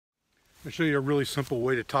I'll show you a really simple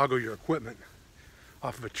way to toggle your equipment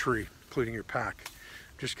off of a tree, including your pack.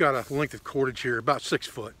 Just got a length of cordage here, about 6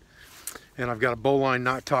 foot. And I've got a bowline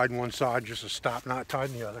knot tied in one side, just a stop knot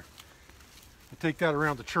tied in the other. I take that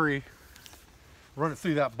around the tree, run it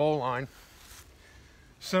through that bowline,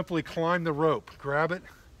 simply climb the rope, grab it,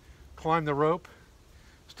 climb the rope,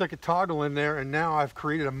 stick a toggle in there, and now I've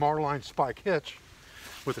created a Marline spike hitch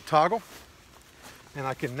with a toggle. And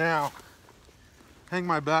I can now hang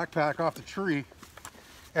my backpack off the tree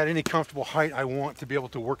at any comfortable height I want to be able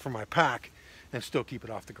to work from my pack and still keep it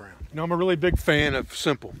off the ground. You know, I'm a really big fan of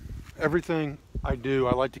simple. Everything I do,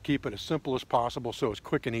 I like to keep it as simple as possible so it's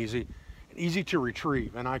quick and easy to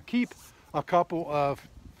retrieve. And I keep a couple of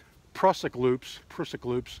prusik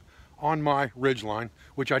loops on my ridge line,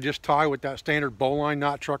 which I just tie with that standard bowline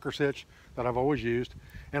knot trucker's hitch that I've always used.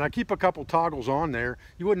 And I keep a couple toggles on there.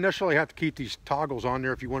 You wouldn't necessarily have to keep these toggles on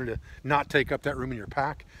there if you wanted to not take up that room in your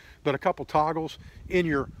pack, but a couple toggles in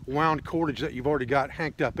your wound cordage that you've already got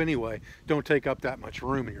hanked up anyway don't take up that much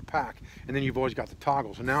room in your pack. And then you've always got the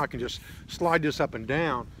toggles. And now I can just slide this up and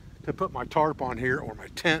down to put my tarp on here, or my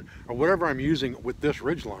tent, or whatever I'm using with this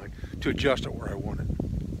ridge line to adjust it where I want it.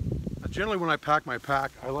 Now, generally when I pack my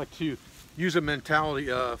pack, I like to use a mentality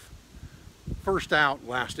of first out,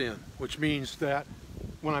 last in, which means that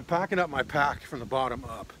when I'm packing up my pack from the bottom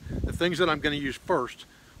up, the things that I'm going to use first,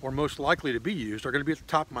 or most likely to be used, are going to be at the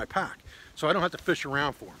top of my pack. So I don't have to fish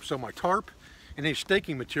around for them. So my tarp and any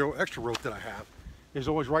staking material, extra rope that I have, is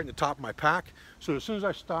always right in the top of my pack. So as soon as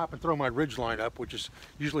I stop and throw my ridge line up, which is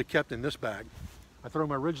usually kept in this bag, I throw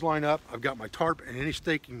my ridge line up, I've got my tarp and any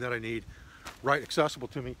staking that I need right accessible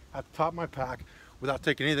to me at the top of my pack without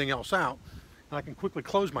taking anything else out. And I can quickly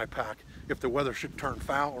close my pack if the weather should turn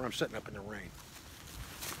foul or I'm sitting up in the rain.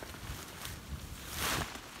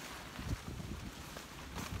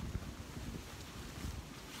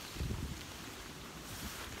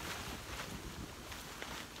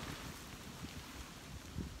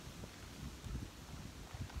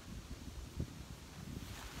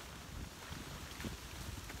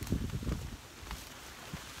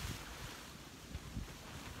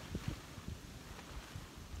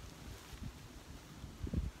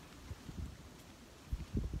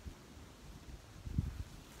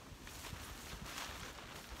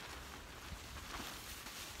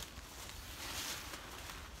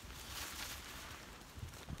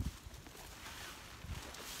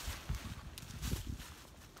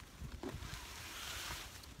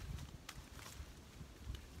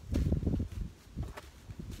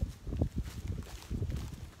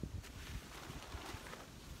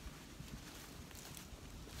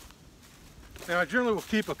 Now I generally will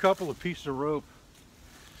keep a couple of pieces of rope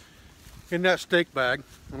in that stake bag,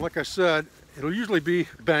 and like I said, it'll usually be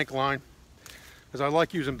bank line, as I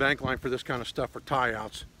like using bank line for this kind of stuff for tie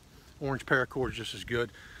outs. Orange paracord is just as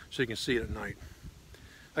good, so you can see it at night.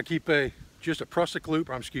 I keep just a prusik loop,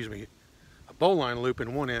 or excuse me, a bowline loop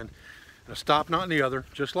in one end and a stop knot in the other,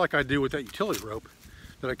 just like I do with that utility rope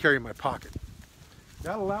that I carry in my pocket.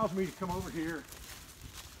 That allows me to come over here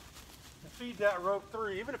and feed that rope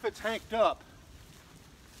through, even if it's hanked up.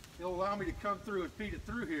 It'll allow me to come through and feed it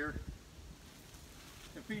through here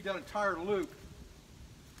and feed that entire loop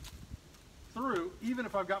through, even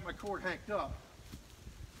if I've got my cord hanked up,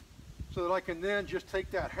 so that I can then just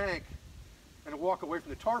take that hank and walk away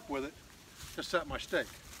from the tarp with it to set my stake.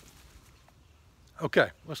 Okay,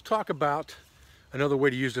 let's talk about another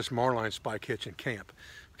way to use this Marline spike hitch in camp,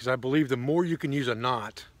 because I believe the more you can use a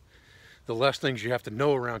knot, the less things you have to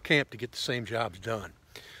know around camp to get the same jobs done.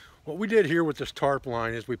 What we did here with this tarp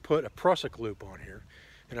line is we put a prusik loop on here,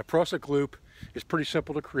 and a prusik loop is pretty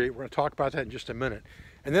simple to create. We're going to talk about that in just a minute.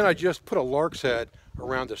 And then I just put a lark's head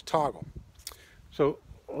around this toggle. So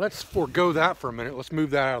let's forego that for a minute. Let's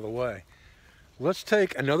move that out of the way. Let's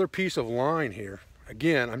take another piece of line here.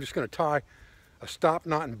 Again, I'm just going to tie a stop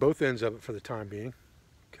knot in both ends of it for the time being.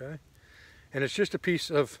 Okay, and it's just a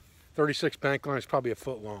piece of 36 bank line. It's probably a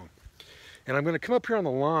foot long. And I'm going to come up here on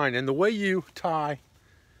the line, and the way you tie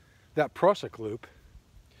that prusik loop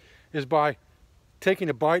is by taking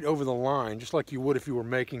a bite over the line, just like you would if you were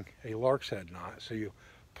making a lark's head knot. So you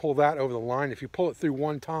pull that over the line. If you pull it through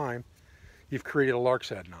one time, you've created a lark's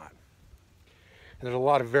head knot. And there's a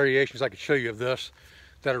lot of variations I could show you of this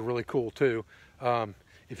that are really cool too.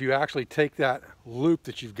 If you actually take that loop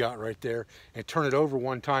that you've got right there and turn it over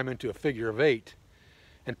one time into a figure of 8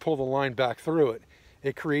 and pull the line back through it,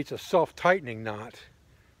 it creates a self-tightening knot,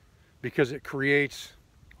 because it creates,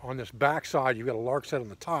 on this back side, you've got a lark's head on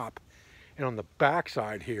the top, and on the back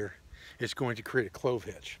side here, it's going to create a clove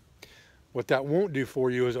hitch. What that won't do for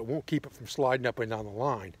you is it won't keep it from sliding up and down the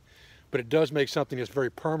line. but it does make something that's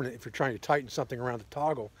very permanent. If you're trying to tighten something around the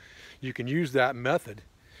toggle, you can use that method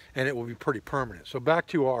and it will be pretty permanent. So back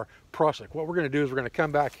to our prusik. What we're going to do is we're going to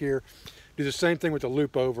come back here, do the same thing with the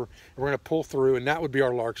loop over, and we're going to pull through, and that would be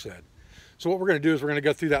our lark's head. So what we're going to do is we're going to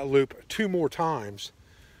go through that loop 2 more times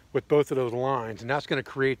with both of those lines, and that's going to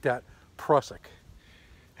create that prusik.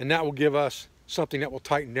 And that will give us something that will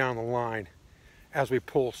tighten down the line as we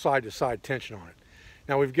pull side to side tension on it.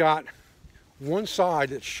 Now we've got one side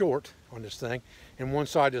that's short on this thing and one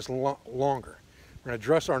side that's longer. We're going to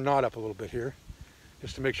dress our knot up a little bit here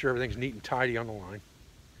just to make sure everything's neat and tidy on the line. And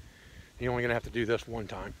you're only going to have to do this one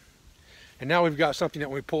time. And now we've got something that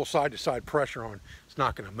when we pull side to side pressure on, it's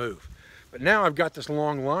not going to move. But now I've got this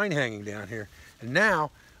long line hanging down here, and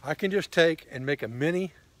now I can just take and make a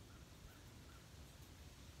mini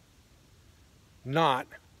knot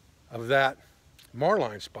of that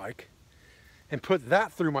Marline spike and put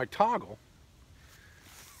that through my toggle.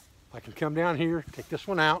 I can come down here, take this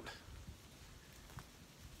one out,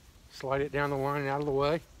 slide it down the line and out of the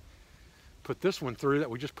way, put this one through that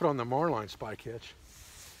we just put on the Marline spike hitch,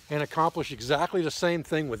 and accomplish exactly the same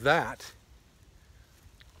thing with that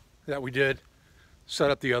we did set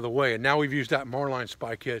up the other way. And now we've used that Marline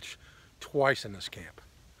spike hitch twice in this camp.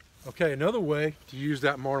 Okay, another way to use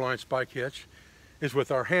that Marline spike hitch is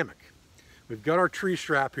with our hammock. We've got our tree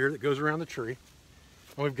strap here that goes around the tree,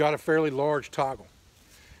 and we've got a fairly large toggle.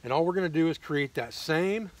 And all we're going to do is create that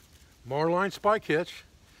same Marline spike hitch,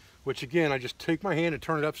 which again, I just take my hand and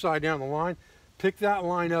turn it upside down the line, pick that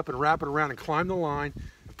line up and wrap it around and climb the line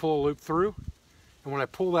and pull a loop through. And when I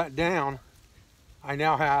pull that down, I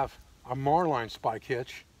now have a Marline spike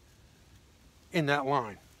hitch in that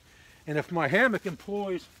line. And if my hammock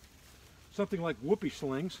employs something like whoopee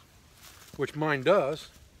slings, which mine does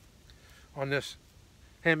on this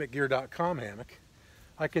hammockgear.com hammock,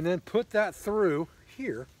 I can then put that through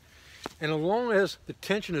here, and as long as the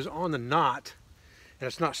tension is on the knot and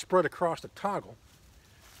it's not spread across the toggle,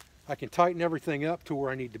 I can tighten everything up to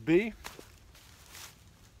where I need to be.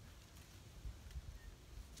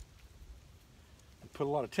 Put a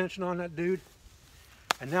lot of tension on that dude,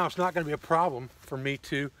 and now it's not going to be a problem for me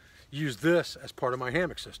to use this as part of my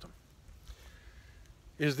hammock system.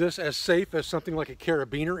 Is this as safe as something like a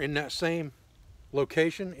carabiner in that same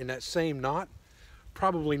location, in that same knot?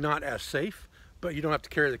 Probably not as safe, but you don't have to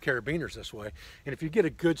carry the carabiners this way. And if you get a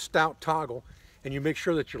good stout toggle and you make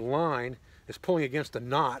sure that your line is pulling against the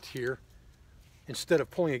knot here instead of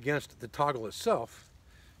pulling against the toggle itself,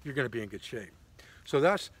 you're going to be in good shape. So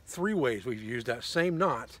that's 3 ways we've used that same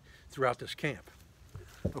knot throughout this camp.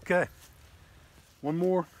 Okay, one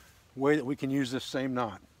more way that we can use this same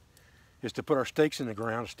knot is to put our stakes in the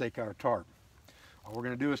ground to stake out our tarp. All we're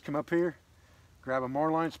going to do is come up here, grab a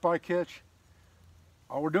Marline spike hitch.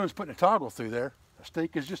 All we're doing is putting a toggle through there. A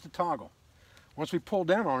stake is just a toggle. Once we pull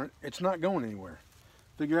down on it, it's not going anywhere.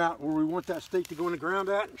 Figure out where we want that stake to go in the ground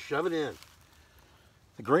at and shove it in.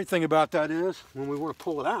 The great thing about that is when we want to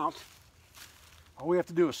pull it out, all we have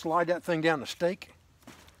to do is slide that thing down the stake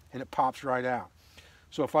and it pops right out.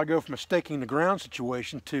 So if I go from a staking the ground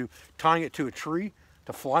situation to tying it to a tree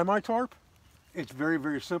to fly my tarp, it's very,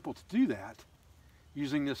 very simple to do that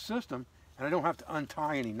using this system, and I don't have to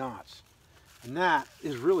untie any knots. And that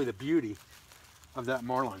is really the beauty of that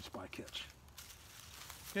Marline spike hitch.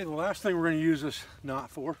 Okay, the last thing we're going to use this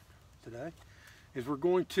knot for today is we're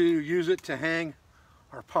going to use it to hang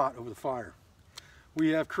our pot over the fire. We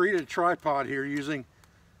have created a tripod here using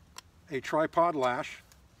a tripod lash,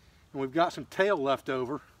 and we've got some tail left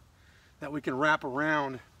over that we can wrap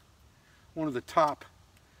around one of the top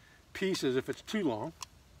pieces if it's too long,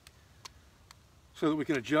 so that we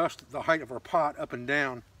can adjust the height of our pot up and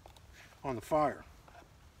down on the fire.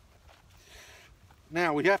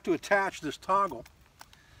 Now we have to attach this toggle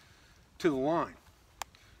to the line.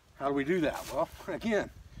 How do we do that? Well, again,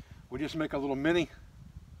 we just make a little mini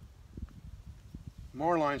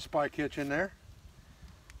Marline spike hitch in there,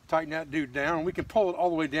 tighten that dude down, and we can pull it all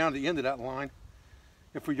the way down to the end of that line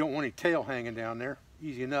if we don't want any tail hanging down there.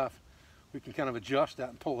 Easy enough. We can kind of adjust that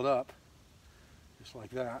and pull it up just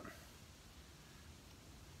like that.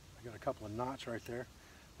 I got a couple of knots right there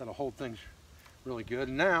that'll hold things really good.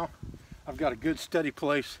 And now I've got a good steady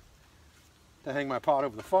place to hang my pot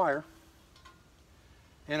over the fire,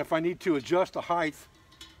 and if I need to adjust the height,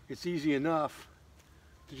 it's easy enough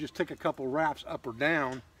to just take a couple wraps up or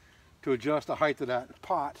down to adjust the height of that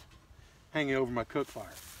pot hanging over my cook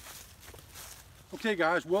fire. Okay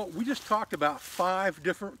guys, well, we just talked about 5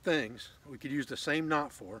 different things we could use the same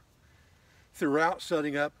knot for throughout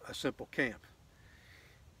setting up a simple camp.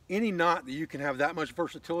 Any knot that you can have that much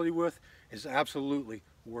versatility with is absolutely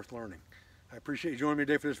worth learning. I appreciate you joining me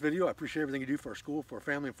today for this video. I appreciate everything you do for our school, for our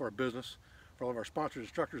family, and for our business, for all of our sponsors,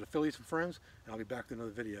 instructors, affiliates, and friends. And I'll be back with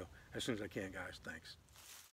another video as soon as I can, guys. Thanks.